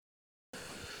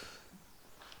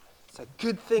It's a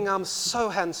good thing I'm so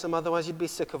handsome, otherwise you'd be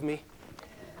sick of me.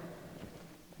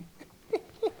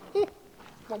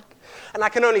 And I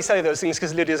can only say those things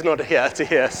because Lydia's not here to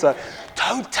hear, so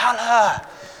don't tell her.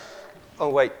 Oh,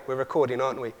 wait, we're recording,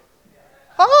 aren't we?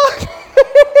 Oh,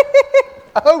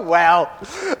 oh well.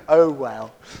 Oh,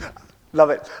 well. Love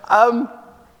it. Oh,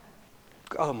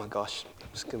 my gosh.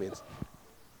 Just give me this.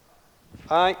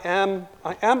 I am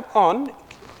on.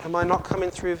 Am I not coming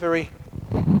through very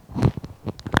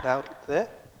loud there?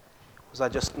 Was I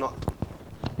just not?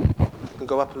 Can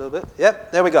go up a little bit.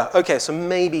 Yep, there we go. Okay, so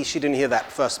maybe she didn't hear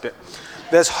that first bit.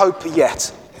 There's hope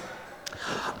yet.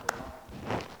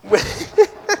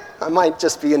 I might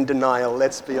just be in denial,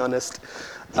 let's be honest.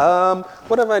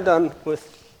 What have I done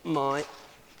with my...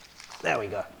 There we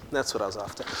go. That's what I was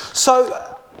after.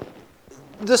 So,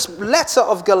 this letter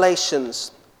of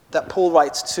Galatians that Paul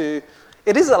writes to,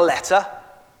 it is a letter.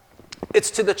 It's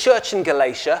to the church in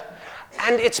Galatia,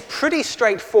 and it's pretty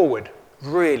straightforward,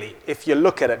 really, if you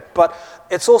look at it. But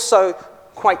it's also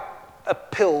quite a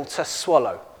pill to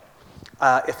swallow,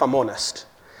 if I'm honest.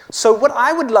 So what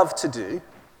I would love to do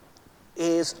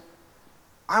is,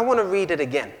 I want to read it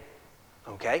again,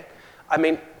 okay? I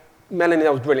mean, Melanie,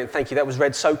 that was brilliant, thank you. That was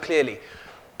read so clearly.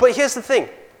 But here's the thing.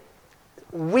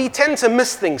 We tend to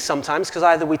miss things sometimes because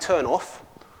either we turn off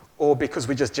or because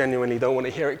we just genuinely don't want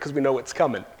to hear it because we know it's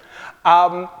coming.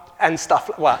 And stuff,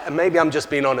 well, maybe I'm just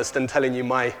being honest and telling you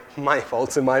my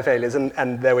faults and my failures,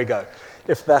 and there we go.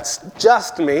 If that's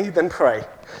just me, then pray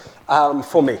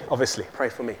for me, obviously. Pray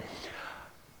for me.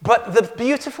 But the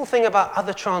beautiful thing about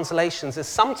other translations is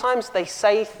sometimes they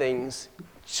say things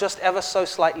just ever so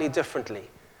slightly differently.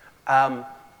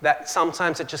 That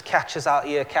sometimes it just catches our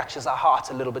ear, catches our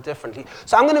heart a little bit differently.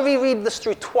 So I'm going to reread this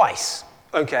through twice,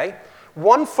 okay?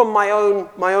 One from my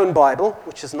own Bible,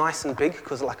 which is nice and big,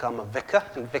 because like I'm a vicar,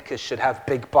 and vicars should have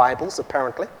big Bibles,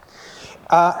 apparently.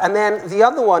 And then the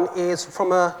other one is from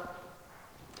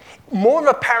more of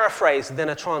a paraphrase than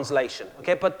a translation,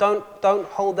 okay? But don't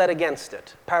hold that against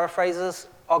it. Paraphrases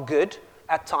are good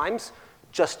at times,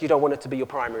 just you don't want it to be your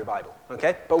primary Bible,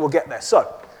 okay? But we'll get there.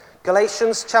 So,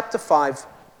 Galatians chapter 5,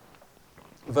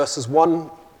 verses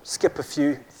 1, skip a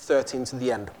few, 13 to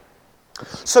the end.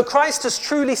 So Christ has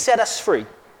truly set us free.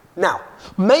 Now,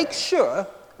 make sure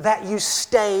that you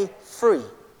stay free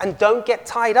and don't get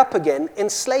tied up again in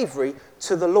slavery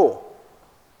to the law.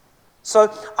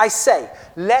 So I say,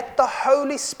 let the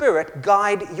Holy Spirit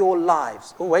guide your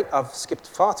lives. Oh, wait, I've skipped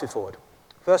far too forward.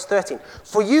 Verse 13.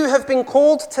 For you have been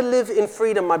called to live in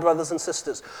freedom, my brothers and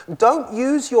sisters. Don't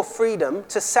use your freedom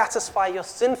to satisfy your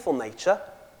sinful nature.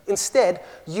 Instead,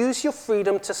 use your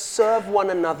freedom to serve one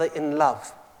another in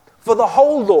love. For the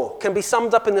whole law can be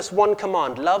summed up in this one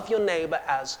command: love your neighbor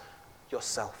as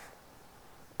yourself.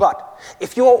 But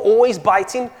if you are always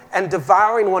biting and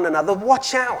devouring one another,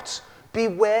 watch out.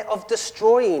 Beware of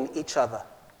destroying each other.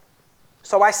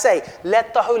 So I say,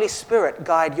 let the Holy Spirit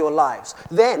guide your lives.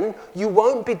 Then you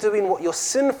won't be doing what your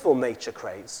sinful nature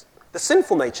craves. The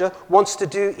sinful nature wants to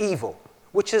do evil,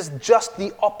 which is just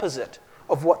the opposite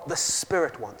of what the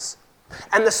Spirit wants.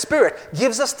 And the Spirit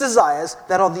gives us desires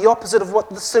that are the opposite of what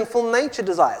the sinful nature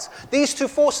desires. These two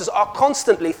forces are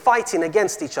constantly fighting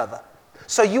against each other.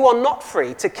 So you are not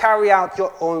free to carry out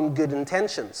your own good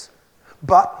intentions.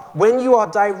 But when you are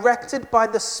directed by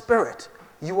the Spirit,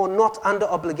 you are not under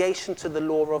obligation to the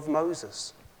law of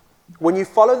Moses. When you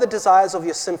follow the desires of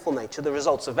your sinful nature, the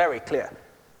results are very clear.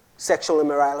 Sexual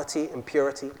immorality,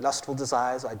 impurity, lustful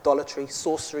desires, idolatry,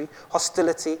 sorcery,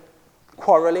 hostility,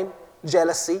 quarreling,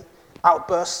 jealousy,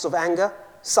 outbursts of anger,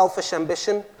 selfish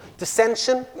ambition,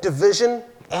 dissension, division,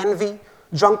 envy,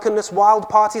 drunkenness, wild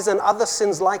parties, and other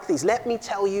sins like these. Let me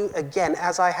tell you again,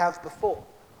 as I have before,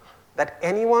 that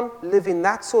anyone living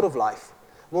that sort of life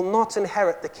will not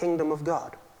inherit the kingdom of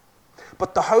God.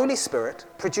 But the Holy Spirit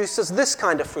produces this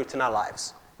kind of fruit in our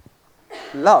lives: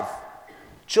 love,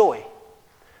 joy,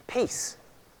 peace,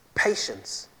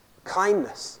 patience,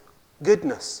 kindness,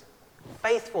 goodness,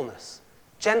 faithfulness,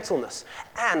 gentleness,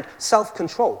 and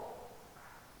self-control.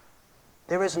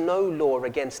 There is no law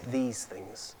against these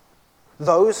things.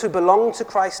 Those who belong to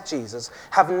Christ Jesus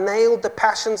have nailed the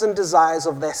passions and desires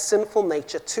of their sinful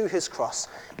nature to his cross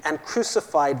and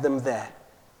crucified them there.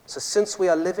 So since we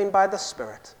are living by the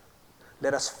Spirit,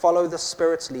 let us follow the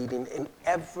Spirit's leading in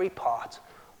every part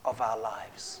of our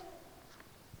lives.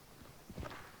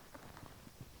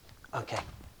 Okay,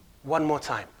 one more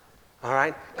time, all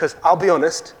right? Because I'll be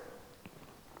honest,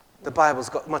 the Bible's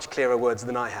got much clearer words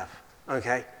than I have,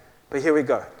 okay? But here we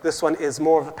go. This one is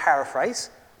more of a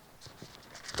paraphrase.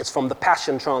 It's from the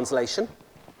Passion Translation.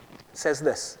 It says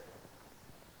this: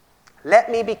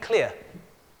 let me be clear.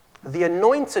 the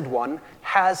Anointed One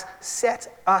has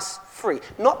set us free.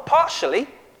 Not partially,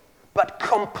 but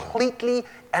completely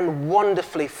and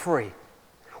wonderfully free.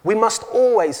 We must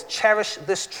always cherish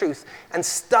this truth and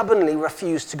stubbornly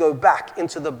refuse to go back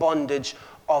into the bondage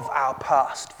of our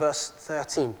past. Verse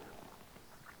 13.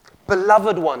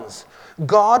 Beloved ones,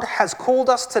 God has called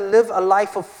us to live a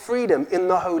life of freedom in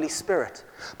the Holy Spirit.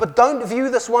 But don't view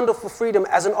this wonderful freedom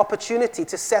as an opportunity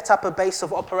to set up a base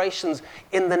of operations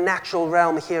in the natural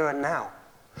realm here and now.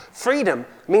 Freedom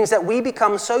means that we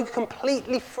become so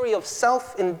completely free of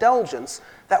self-indulgence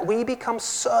that we become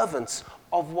servants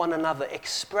of one another,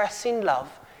 expressing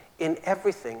love in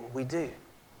everything we do.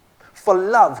 For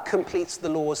love completes the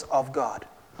laws of God.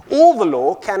 All the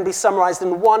law can be summarized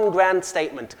in one grand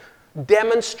statement: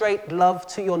 demonstrate love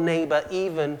to your neighbor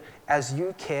even as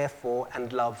you care for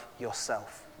and love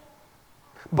yourself.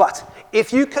 But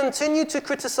if you continue to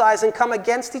criticize and come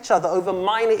against each other over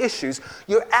minor issues,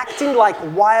 you're acting like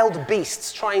wild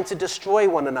beasts trying to destroy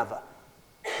one another.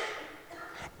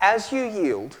 As you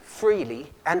yield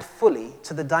freely and fully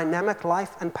to the dynamic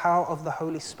life and power of the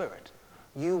Holy Spirit,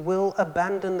 you will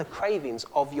abandon the cravings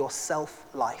of your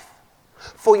self-life.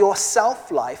 For your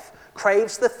self-life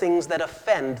craves the things that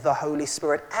offend the Holy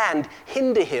Spirit and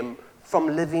hinder him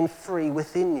from living free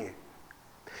within you.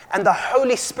 And the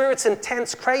Holy Spirit's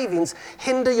intense cravings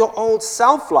hinder your old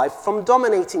self-life from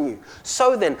dominating you.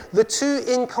 So then, the two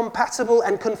incompatible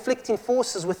and conflicting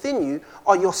forces within you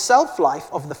are your self-life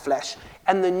of the flesh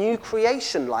and the new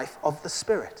creation life of the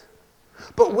Spirit.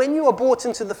 But when you are brought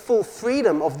into the full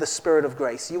freedom of the Spirit of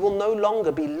grace, you will no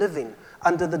longer be living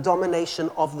under the domination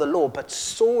of the law, but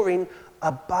soaring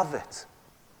above it.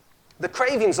 The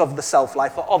cravings of the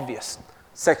self-life are obvious: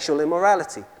 sexual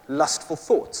immorality, lustful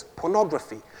thoughts,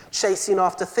 pornography, chasing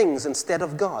after things instead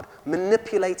of God,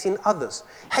 manipulating others,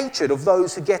 hatred of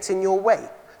those who get in your way,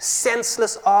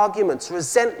 senseless arguments,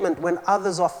 resentment when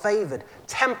others are favored,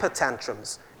 temper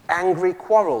tantrums, angry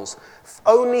quarrels,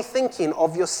 only thinking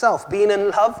of yourself, being in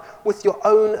love with your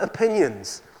own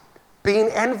opinions, being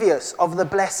envious of the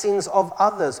blessings of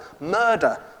others,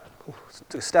 murder,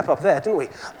 took a step up there, didn't we?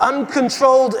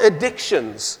 Uncontrolled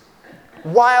addictions,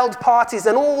 wild parties,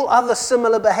 and all other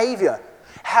similar behavior.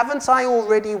 Haven't I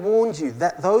already warned you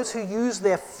that those who use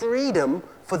their freedom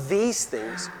for these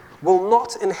things will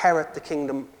not inherit the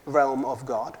kingdom realm of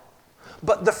God?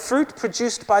 But the fruit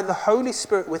produced by the Holy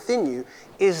Spirit within you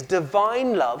is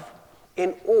divine love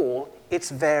in all its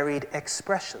varied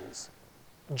expressions.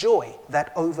 Joy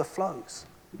that overflows,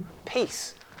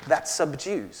 peace that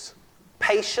subdues,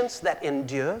 patience that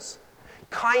endures,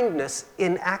 kindness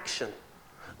in action,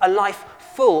 a life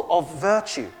full of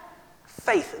virtue,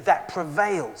 faith that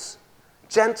prevails,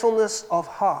 gentleness of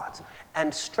heart,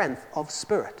 and strength of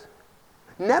spirit.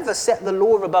 Never set the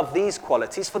law above these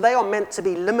qualities, for they are meant to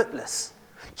be limitless.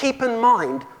 Keep in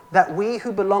mind that we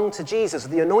who belong to Jesus,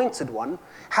 the Anointed One,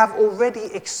 have already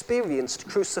experienced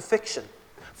crucifixion.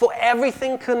 For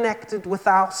everything connected with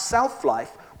our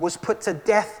self-life was put to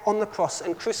death on the cross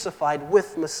and crucified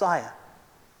with Messiah.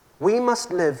 We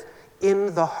must live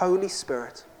in the Holy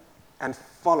Spirit and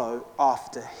follow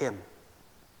after him.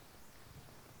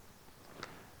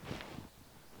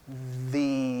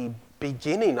 The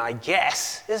beginning, I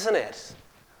guess, isn't it?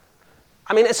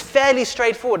 I mean, it's fairly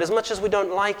straightforward, as much as we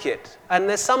don't like it. And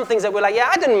there's some things that we're like,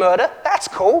 yeah, I didn't murder. That's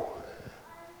cool.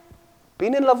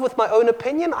 Being in love with my own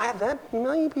opinion, that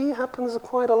maybe happens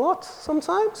quite a lot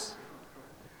sometimes.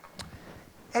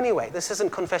 Anyway, this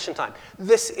isn't confession time.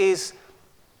 This is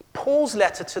Paul's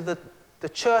letter to the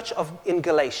church in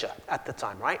Galatia at the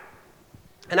time, right?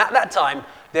 And at that time,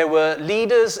 there were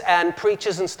leaders and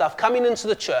preachers and stuff coming into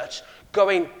the church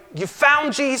going, you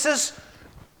found Jesus?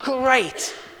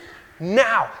 Great.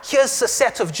 Now, here's a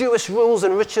set of Jewish rules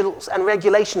and rituals and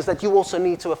regulations that you also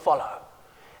need to follow.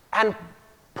 And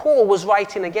Paul was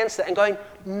writing against it and going,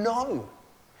 no.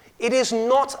 It is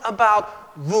not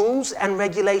about rules and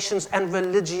regulations and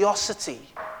religiosity.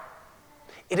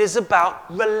 It is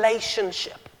about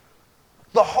relationship.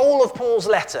 The whole of Paul's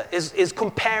letter is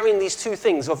comparing these two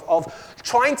things of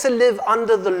trying to live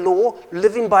under the law,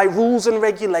 living by rules and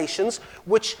regulations,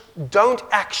 which don't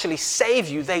actually save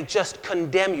you, they just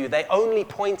condemn you. They only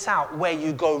point out where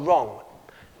you go wrong.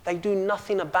 They do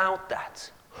nothing about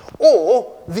that.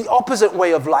 Or the opposite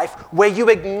way of life, where you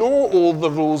ignore all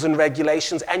the rules and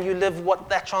regulations and you live what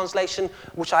that translation,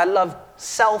 which I love,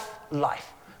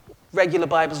 self-life. Regular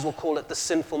Bibles will call it the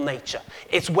sinful nature.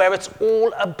 It's where it's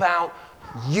all about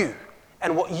you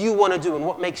and what you want to do and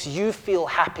what makes you feel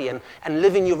happy and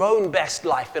living your own best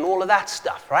life and all of that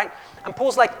stuff, right? And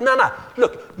Paul's like, no,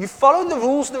 look, you follow the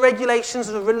rules, the regulations,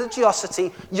 the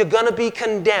religiosity, you're going to be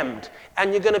condemned,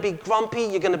 and you're going to be grumpy,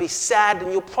 you're going to be sad,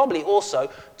 and you'll probably also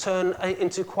turn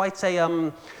into quite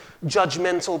a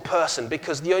judgmental person,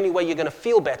 because the only way you're going to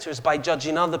feel better is by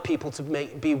judging other people to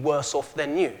be worse off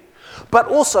than you. But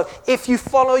also, if you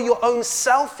follow your own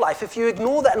self-life, if you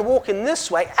ignore that and walk in this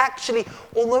way, actually,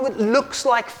 although it looks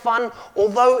like fun,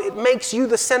 although it makes you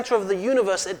the center of the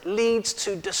universe, it leads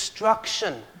to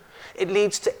destruction. It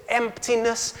leads to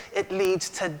emptiness. It leads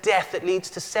to death. It leads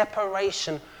to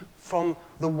separation from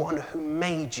the one who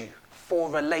made you for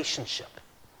relationship.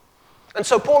 And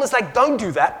so Paul is like, don't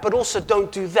do that, but also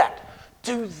don't do that.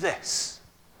 Do this.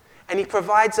 And he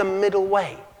provides a middle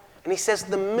way. And he says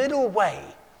the middle way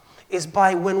is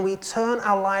by when we turn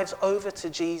our lives over to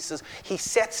Jesus, he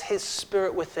sets his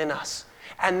Spirit within us.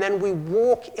 And then we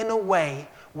walk in a way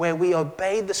where we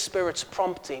obey the Spirit's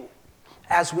prompting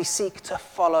as we seek to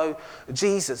follow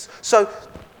Jesus. So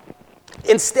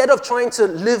instead of trying to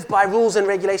live by rules and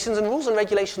regulations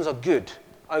are good,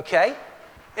 okay?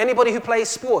 Anybody who plays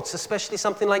sports, especially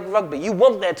something like rugby, you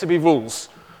want there to be rules.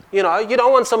 You know, you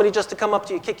don't want somebody just to come up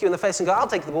to you, kick you in the face and go, I'll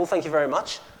take the ball, thank you very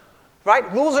much.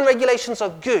 Right? Rules and regulations are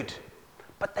good,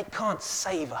 but they can't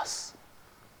save us.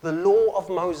 The law of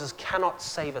Moses cannot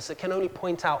save us. It can only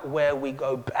point out where we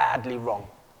go badly wrong.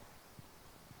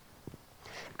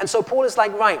 And so Paul is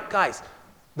like, right, guys,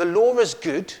 the law is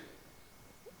good,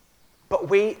 but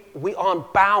we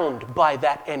aren't bound by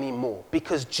that anymore,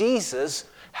 because Jesus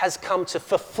has come to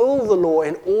fulfill the law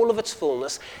in all of its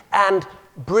fullness and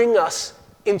bring us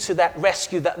into that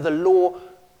rescue that the law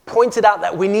pointed out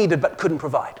that we needed but couldn't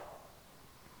provide.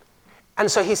 And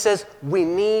so he says, we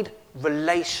need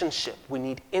relationship. We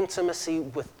need intimacy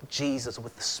with Jesus,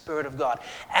 with the Spirit of God.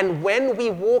 And when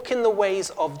we walk in the ways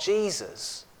of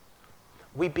Jesus,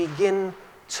 we begin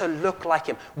to look like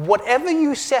him. Whatever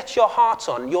you set your heart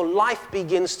on, your life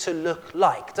begins to look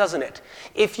like, doesn't it?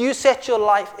 If you set your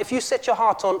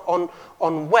heart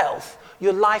on wealth,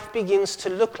 your life begins to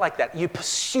look like that. You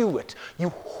pursue it, you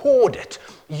hoard it,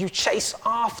 you chase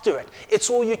after it. It's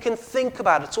all you can think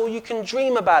about, it's all you can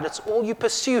dream about, it's all you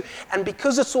pursue. And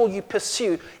because it's all you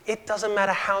pursue, it doesn't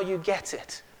matter how you get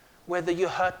it. Whether you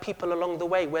hurt people along the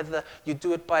way, whether you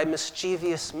do it by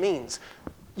mischievous means,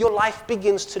 your life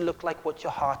begins to look like what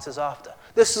your heart is after.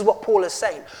 This is what Paul is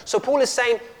saying. So Paul is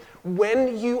saying,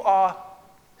 when you are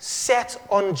set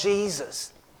on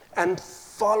Jesus and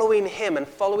following him and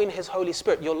following his Holy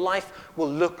Spirit, your life will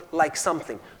look like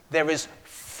something. There is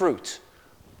fruit,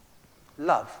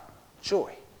 love,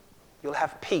 joy. You'll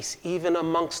have peace even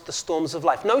amongst the storms of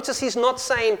life. Notice he's not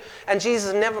saying, and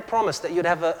Jesus never promised that you'd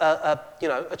have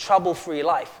a trouble-free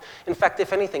life. In fact,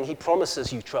 if anything, he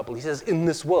promises you trouble. He says, in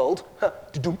this world,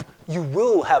 you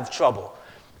will have trouble.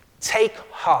 Take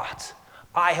heart.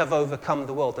 I have overcome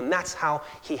the world. And that's how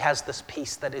he has this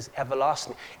peace that is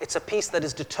everlasting. It's a peace that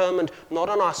is determined not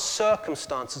on our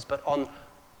circumstances, but on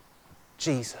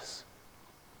Jesus.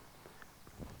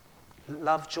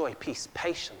 Love, joy, peace,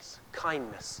 patience,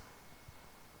 kindness,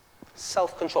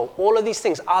 self-control, all of these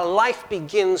things. Our life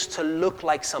begins to look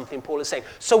like something, Paul is saying.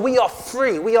 So we are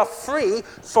free. We are free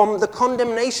from the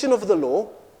condemnation of the law.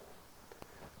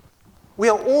 We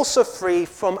are also free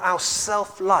from our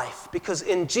self-life, because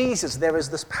in Jesus there is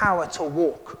this power to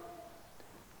walk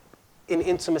in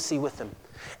intimacy with him.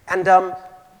 And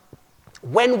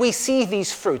when we see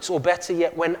these fruits, or better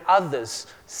yet, when others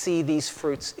see these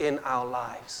fruits in our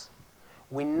lives,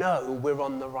 we know we're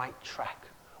on the right track.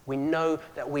 We know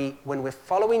that when we're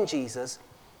following Jesus,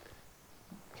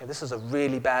 okay, this is a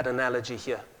really bad analogy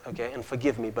here, okay, and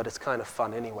forgive me, but it's kind of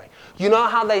fun anyway. You know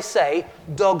how they say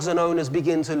dogs and owners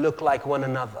begin to look like one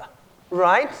another,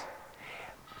 right?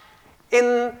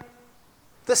 In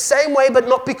the same way, but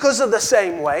not because of the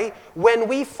same way, when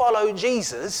we follow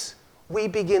Jesus, we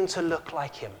begin to look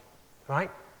like him,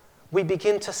 right? We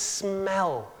begin to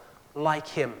smell like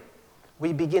him.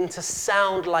 We begin to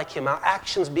sound like him. Our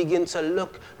actions begin to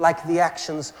look like the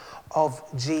actions of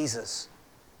Jesus.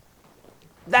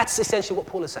 That's essentially what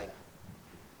Paul is saying.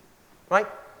 Right?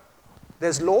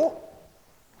 There's law.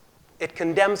 It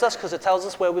condemns us because it tells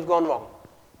us where we've gone wrong.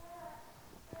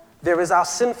 There is our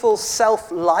sinful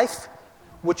self-life,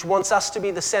 which wants us to be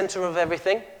the center of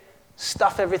everything.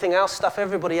 Stuff everything else, stuff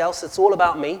everybody else. It's all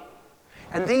about me.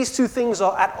 And these two things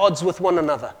are at odds with one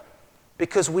another,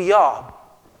 because we are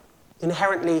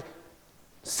inherently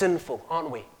sinful,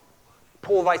 aren't we?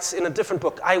 Paul writes in a different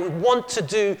book, I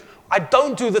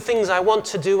don't do the things I want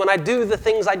to do, and I do the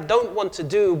things I don't want to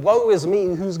do. Woe is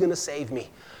me, who's going to save me?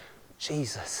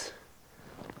 Jesus.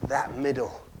 that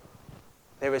middle.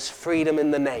 There is freedom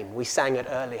in the name. We sang it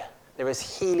earlier. There is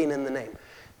healing in the name.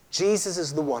 Jesus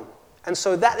is the one. And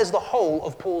so that is the whole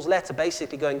of Paul's letter,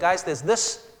 basically going, guys, there's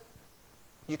this.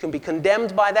 You can be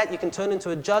condemned by that. You can turn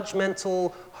into a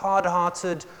judgmental,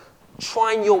 hard-hearted,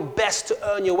 trying your best to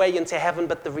earn your way into heaven,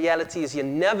 but the reality is you're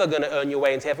never going to earn your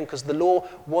way into heaven because the law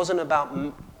wasn't about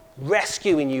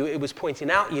rescuing you. It was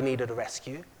pointing out you needed a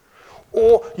rescue.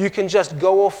 Or you can just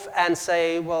go off and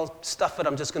say, well, stuff it,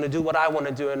 I'm just going to do what I want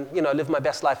to do and, live my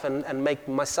best life and make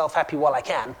myself happy while I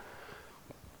can.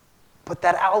 But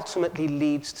that ultimately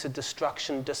leads to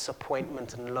destruction,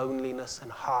 disappointment, and loneliness,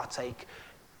 and heartache,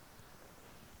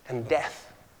 and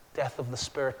death. Death of the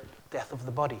spirit, death of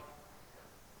the body.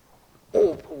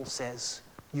 Or, Paul says,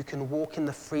 you can walk in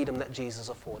the freedom that Jesus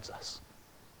affords us.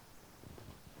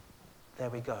 There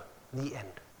we go. The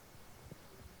end.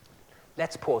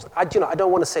 Let's pause. I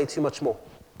don't want to say too much more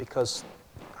because,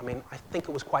 I think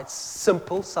it was quite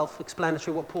simple,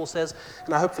 self-explanatory what Paul says,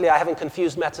 and hopefully I haven't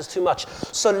confused matters too much.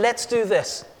 So let's do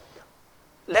this.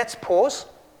 Let's pause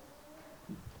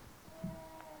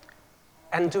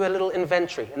and do a little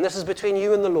inventory. And this is between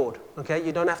you and the Lord, okay?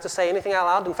 You don't have to say anything out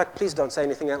loud. In fact, please don't say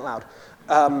anything out loud.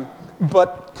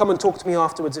 But come and talk to me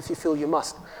afterwards if you feel you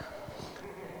must.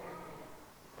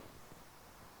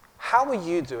 How are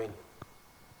you doing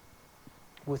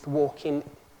with walking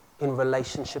in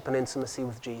relationship and intimacy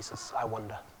with Jesus, I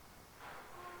wonder?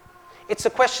 It's a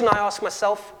question I ask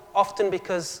myself often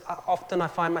because often I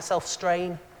find myself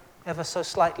straying ever so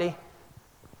slightly,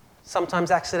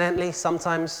 sometimes accidentally,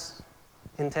 sometimes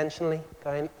intentionally,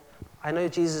 going, I know,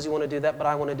 Jesus, you want to do that, but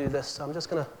I want to do this, so I'm just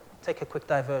going to take a quick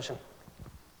diversion.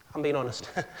 I'm being honest.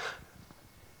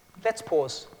 Let's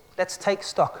pause. Let's take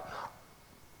stock.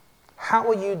 How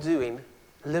are you doing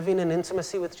living in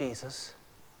intimacy with Jesus?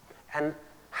 And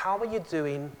how are you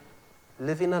doing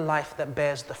living a life that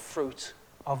bears the fruit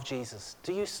of Jesus?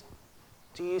 Do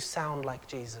you sound like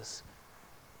Jesus?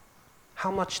 How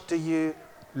much do you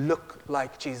look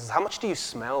like Jesus? How much do you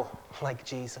smell like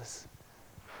Jesus?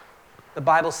 The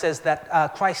Bible says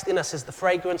that Christ in us is the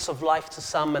fragrance of life to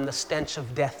some and the stench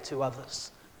of death to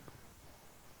others.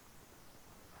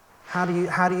 How do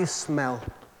you smell?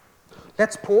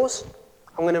 Let's pause.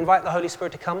 I'm going to invite the Holy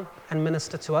Spirit to come and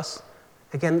minister to us.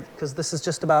 Again, because this is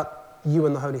just about you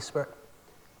and the Holy Spirit.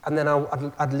 And then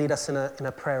I'd lead us in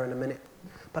a prayer in a minute.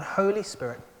 But Holy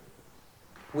Spirit,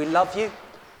 we love you.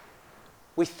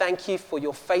 We thank you for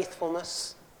your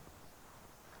faithfulness.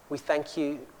 We thank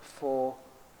you for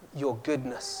your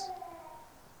goodness.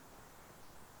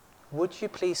 Would you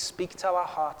please speak to our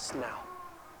hearts now?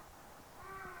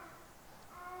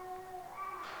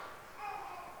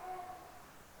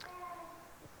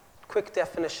 Quick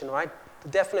definition, right? The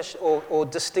definition or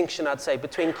distinction, I'd say,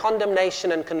 between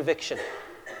condemnation and conviction.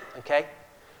 Okay?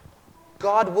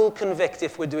 God will convict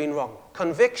if we're doing wrong.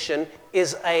 Conviction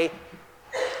is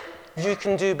you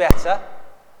can do better.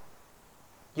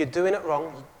 You're doing it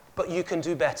wrong, but you can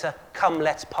do better. Come,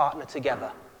 let's partner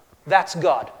together. That's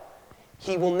God.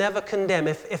 He will never condemn.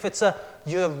 If it's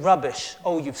you're rubbish,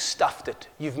 oh, you've stuffed it,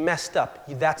 you've messed up,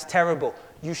 that's terrible,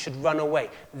 you should run away.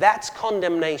 That's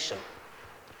condemnation.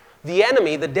 The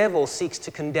enemy, the devil, seeks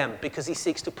to condemn because he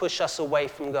seeks to push us away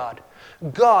from God.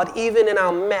 God, even in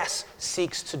our mess,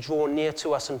 seeks to draw near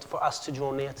to us and for us to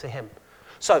draw near to him.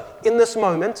 So, in this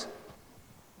moment,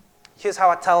 here's how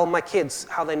I tell my kids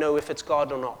how they know if it's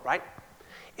God or not, right?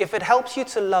 If it helps you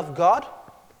to love God,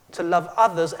 to love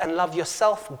others, and love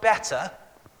yourself better,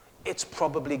 it's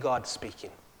probably God speaking.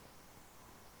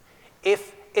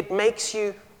 If it makes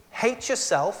you hate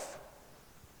yourself,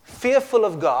 fearful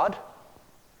of God,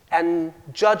 and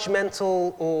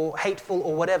judgmental or hateful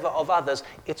or whatever of others,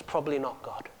 it's probably not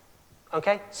God.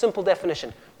 Okay? Simple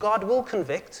definition. God will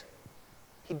convict.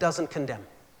 He doesn't condemn.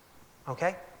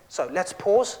 Okay? So let's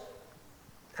pause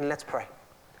and let's pray.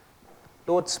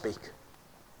 Lord, speak.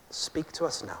 Speak to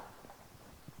us now.